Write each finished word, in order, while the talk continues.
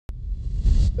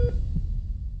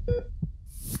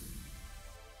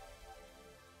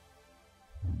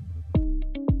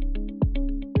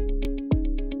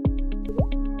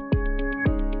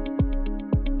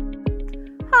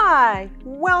Hi,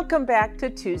 welcome back to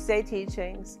Tuesday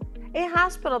Teachings. A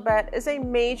hospital bed is a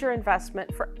major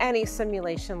investment for any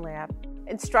simulation lab.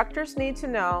 Instructors need to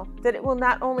know that it will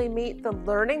not only meet the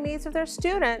learning needs of their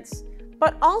students,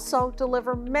 but also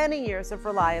deliver many years of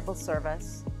reliable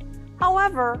service.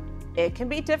 However, it can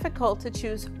be difficult to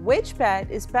choose which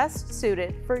bed is best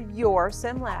suited for your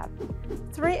Simlab.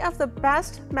 3 of the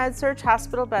best med-surg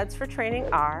hospital beds for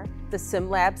training are the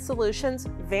Simlab Solutions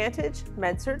Vantage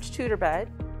med-surg tutor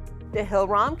bed, the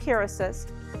HillRom Care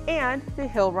Assist, and the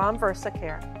HillRom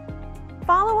VersaCare.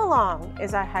 Follow along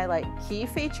as I highlight key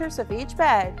features of each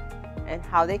bed and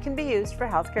how they can be used for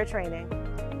healthcare training.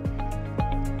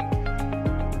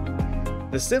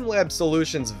 The Simlab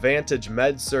Solutions Vantage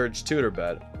med-surg tutor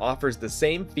bed offers the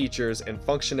same features and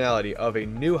functionality of a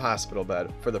new hospital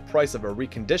bed for the price of a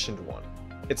reconditioned one.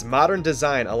 Its modern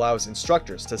design allows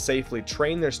instructors to safely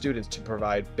train their students to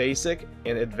provide basic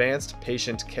and advanced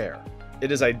patient care.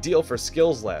 It is ideal for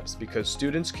skills labs because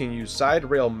students can use side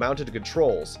rail mounted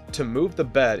controls to move the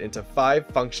bed into 5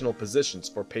 functional positions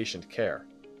for patient care: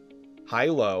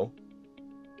 high-low,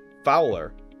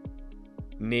 Fowler,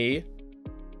 knee,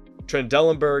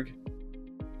 Trendelenburg,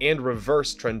 and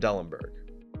reverse Trendelenburg.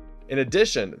 In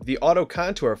addition, the auto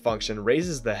contour function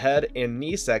raises the head and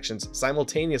knee sections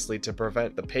simultaneously to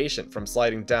prevent the patient from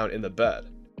sliding down in the bed.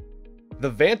 The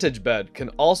Vantage bed can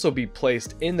also be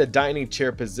placed in the dining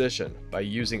chair position by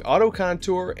using auto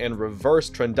contour and reverse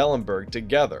Trendelenburg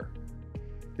together.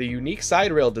 The unique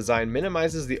side rail design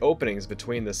minimizes the openings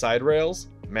between the side rails,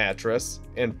 mattress,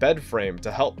 and bed frame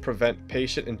to help prevent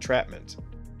patient entrapment.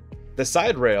 The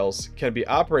side rails can be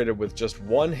operated with just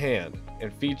one hand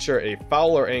and feature a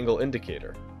Fowler angle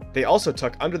indicator. They also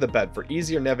tuck under the bed for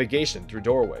easier navigation through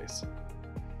doorways.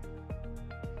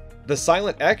 The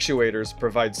silent actuators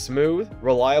provide smooth,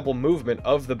 reliable movement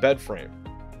of the bed frame.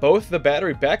 Both the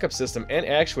battery backup system and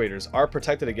actuators are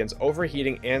protected against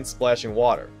overheating and splashing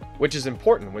water, which is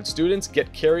important when students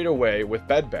get carried away with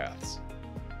bed baths.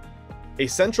 A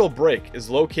central brake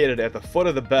is located at the foot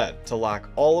of the bed to lock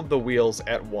all of the wheels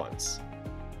at once.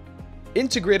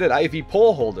 Integrated IV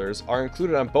pole holders are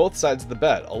included on both sides of the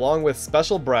bed, along with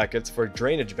special brackets for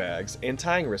drainage bags and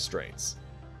tying restraints.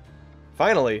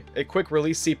 Finally, a quick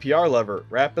release CPR lever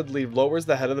rapidly lowers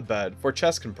the head of the bed for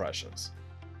chest compressions.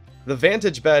 The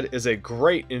Vantage bed is a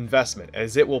great investment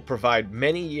as it will provide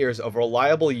many years of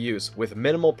reliable use with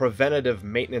minimal preventative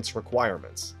maintenance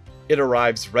requirements. It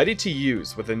arrives ready to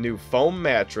use with a new foam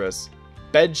mattress,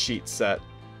 bed sheet set,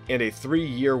 and a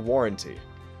 3-year warranty.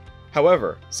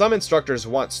 However, some instructors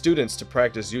want students to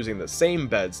practice using the same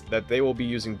beds that they will be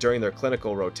using during their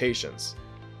clinical rotations.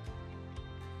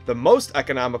 The most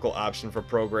economical option for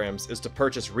programs is to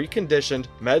purchase reconditioned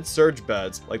med-surg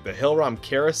beds like the HillRom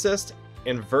Care Assist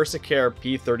and VersaCare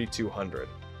P3200.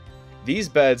 These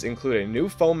beds include a new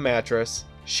foam mattress,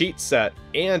 sheet set,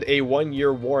 and a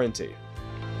 1-year warranty.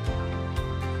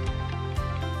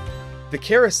 The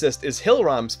Care Assist is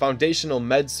HillRom's foundational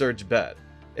med-surg bed.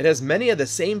 It has many of the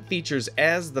same features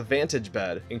as the Vantage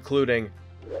bed, including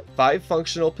 5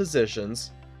 functional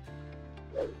positions,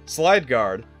 slide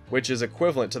guard, which is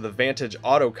equivalent to the Vantage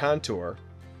auto contour,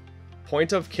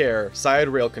 point of care side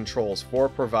rail controls for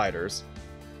providers,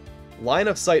 line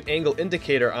of sight angle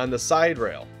indicator on the side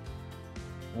rail,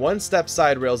 1-step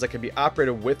side rails that can be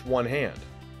operated with one hand,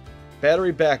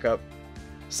 battery backup,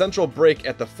 central brake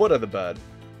at the foot of the bed,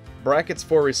 brackets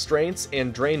for restraints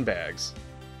and drain bags,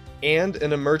 and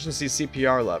an emergency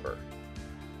CPR lever.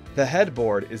 The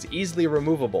headboard is easily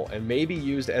removable and may be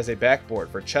used as a backboard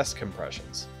for chest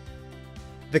compressions.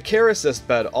 The Care Assist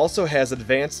bed also has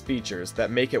advanced features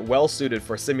that make it well suited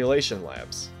for simulation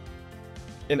labs.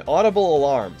 An audible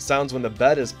alarm sounds when the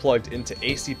bed is plugged into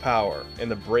AC power and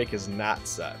the brake is not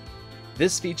set.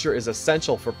 This feature is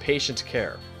essential for patient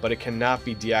care, but it cannot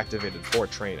be deactivated for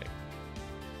training.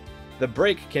 The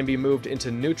brake can be moved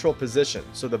into neutral position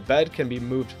so the bed can be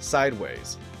moved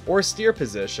sideways, or steer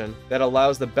position that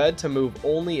allows the bed to move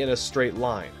only in a straight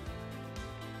line.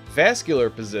 Vascular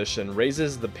position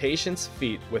raises the patient's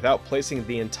feet without placing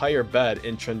the entire bed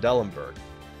in Trendelenburg.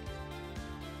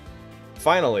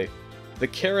 Finally, the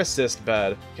Care Assist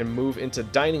bed can move into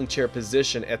dining chair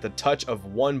position at the touch of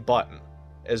one button,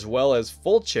 as well as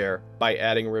full chair by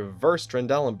adding reverse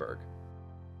Trendelenburg.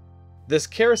 This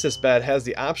Care Assist bed has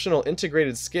the optional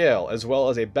integrated scale as well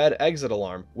as a bed exit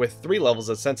alarm with 3 levels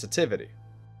of sensitivity.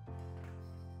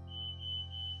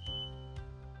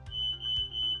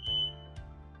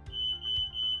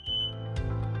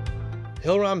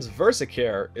 HillRom's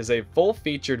VersaCare is a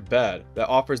full-featured bed that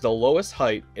offers the lowest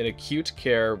height in acute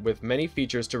care with many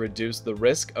features to reduce the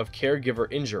risk of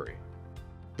caregiver injury.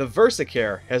 The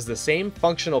VersaCare has the same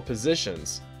functional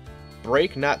positions,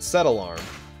 break not set alarm,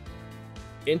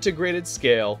 integrated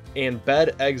scale, and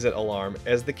bed exit alarm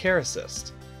as the Care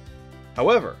Assist.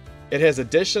 However, it has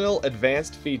additional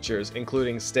advanced features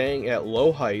including staying at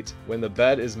low height when the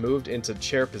bed is moved into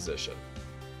chair position.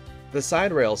 The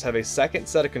side rails have a second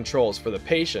set of controls for the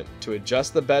patient to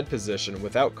adjust the bed position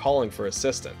without calling for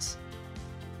assistance.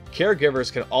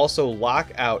 Caregivers can also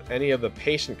lock out any of the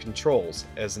patient controls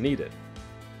as needed.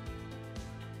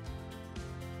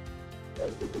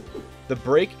 The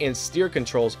brake and steer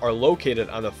controls are located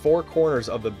on the four corners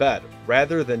of the bed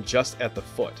rather than just at the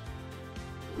foot.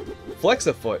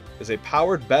 Flex-A-Foot is a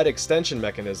powered bed extension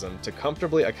mechanism to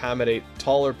comfortably accommodate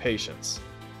taller patients.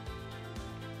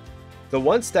 The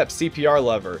one-step CPR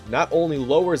lever not only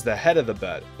lowers the head of the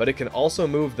bed, but it can also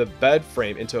move the bed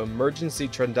frame into emergency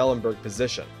Trendelenburg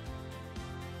position.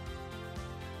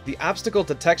 The obstacle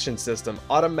detection system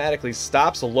automatically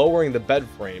stops lowering the bed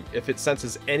frame if it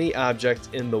senses any object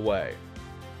in the way.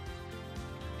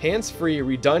 Hands-free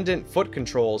redundant foot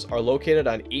controls are located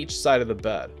on each side of the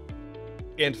bed.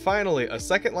 And finally, a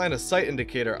second line of sight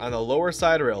indicator on the lower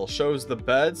side rail shows the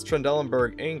bed's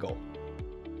Trendelenburg angle.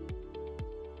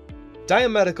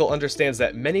 Diamedical understands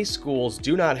that many schools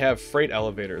do not have freight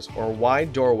elevators or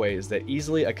wide doorways that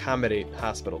easily accommodate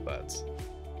hospital beds.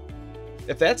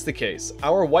 If that's the case,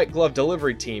 our white glove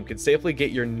delivery team can safely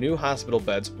get your new hospital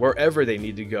beds wherever they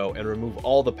need to go and remove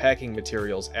all the packing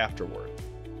materials afterward.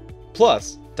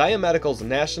 Plus, Diamedical's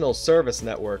National Service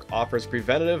Network offers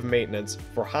preventative maintenance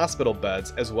for hospital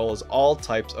beds as well as all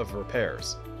types of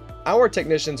repairs. Our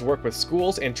technicians work with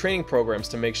schools and training programs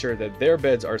to make sure that their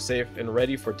beds are safe and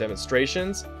ready for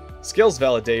demonstrations, skills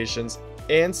validations,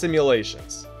 and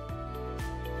simulations.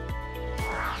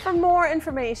 For more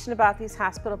information about these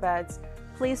hospital beds,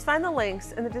 please find the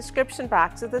links in the description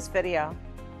box of this video.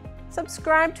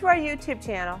 Subscribe to our YouTube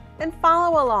channel and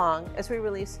follow along as we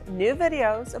release new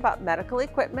videos about medical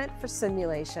equipment for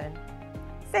simulation.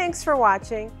 Thanks for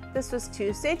watching. This was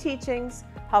Tuesday Teachings,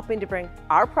 helping to bring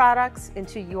our products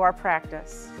into your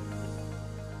practice.